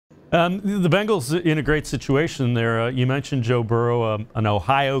The Bengals in a great situation there. You mentioned Joe Burrow, an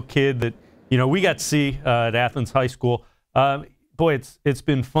Ohio kid that we got to see at Athens High School. Boy, it's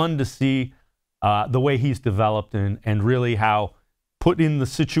been fun to see the way he's developed and really how, put in the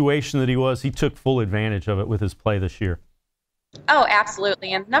situation that he took full advantage of it with his play this year. Oh,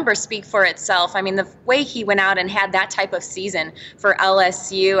 absolutely. And numbers speak for itself. I mean, the way he went out and had that type of season for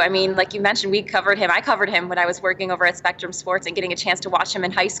LSU, I mean, like you mentioned, I covered him when I was working over at Spectrum Sports, and getting a chance to watch him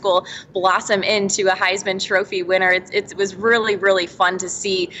in high school blossom into a Heisman Trophy winner. It was really, really fun to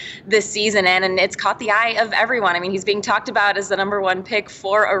see this season, and it's caught the eye of everyone. I mean, he's being talked about as the #1 pick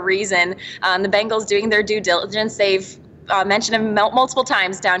for a reason. The Bengals doing their due diligence. They've mentioned him multiple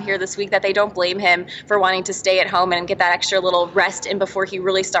times down here this week that they don't blame him for wanting to stay at home and get that extra little rest in before he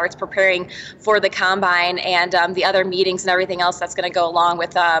really starts preparing for the combine and the other meetings and everything else that's going to go along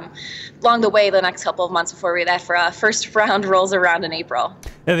with along the way the next couple of months before that first round rolls around in April.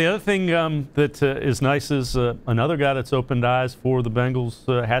 Yeah, the other thing that is nice is another guy that's opened eyes for the Bengals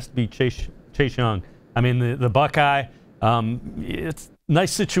has to be Chase Young. I mean, the Buckeye. It's a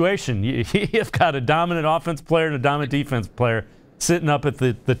nice situation. You've got a dominant offense player and a dominant defense player sitting up at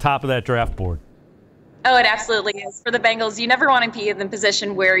the top of that draft board. Oh, it absolutely is. For the Bengals, you never want to be in the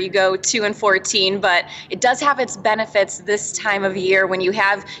position where you go 2-14, but it does have its benefits this time of year when you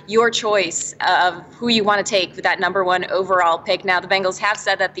have your choice of who you want to take with that #1 overall pick. Now, the Bengals have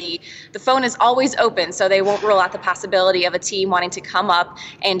said that the phone is always open, so they won't rule out the possibility of a team wanting to come up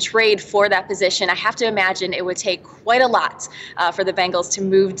and trade for that position. I have to imagine it would take quite a lot for the Bengals to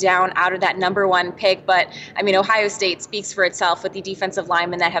move down out of that #1 pick. But, I mean, Ohio State speaks for itself with the defensive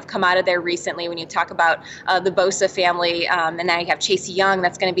linemen that have come out of there recently when you talk about the Bosa family, and now you have Chase Young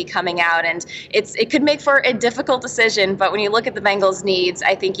that's going to be coming out, and it could make for a difficult decision. But when you look at the Bengals' needs,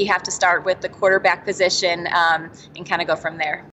 I think you have to start with the quarterback position and kind of go from there.